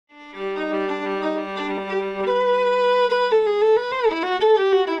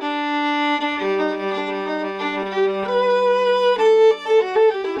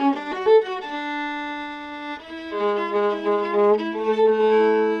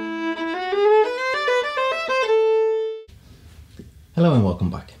Hello and welcome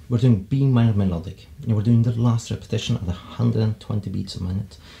back. We're doing B minor melodic and we're doing the last repetition at 120 beats a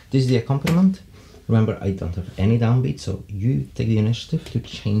minute. This is the accompaniment. Remember, I don't have any downbeat, so you take the initiative to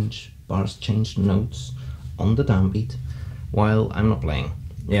change bars, change notes on the downbeat while I'm not playing.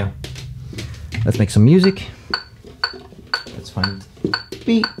 Yeah. Let's make some music. Let's find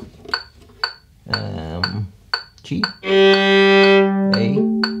B, G, A,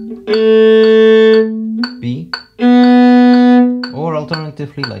 B, or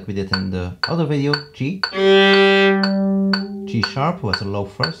alternatively, like we did in the other video, G. G sharp was a low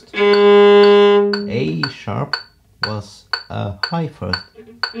first. A sharp was a high first.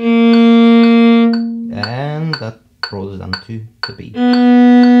 And that brought us down to the B.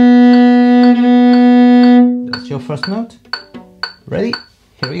 That's your first note. Ready?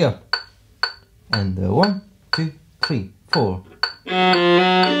 Here we go. And 1, 2, 3, 4.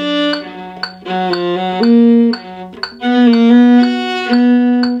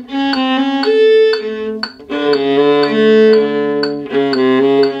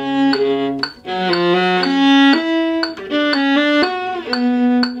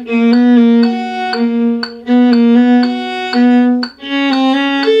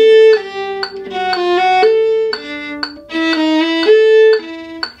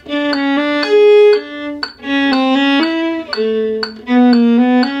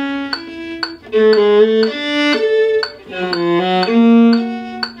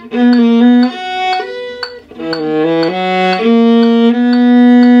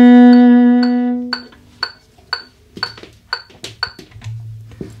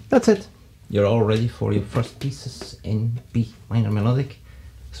 That's it. You're all ready for your first pieces in B minor melodic,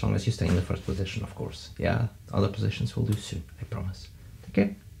 as long as you stay in the first position, of course. Yeah, other positions will do soon, I promise. Take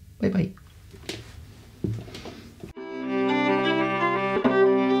care. Bye bye.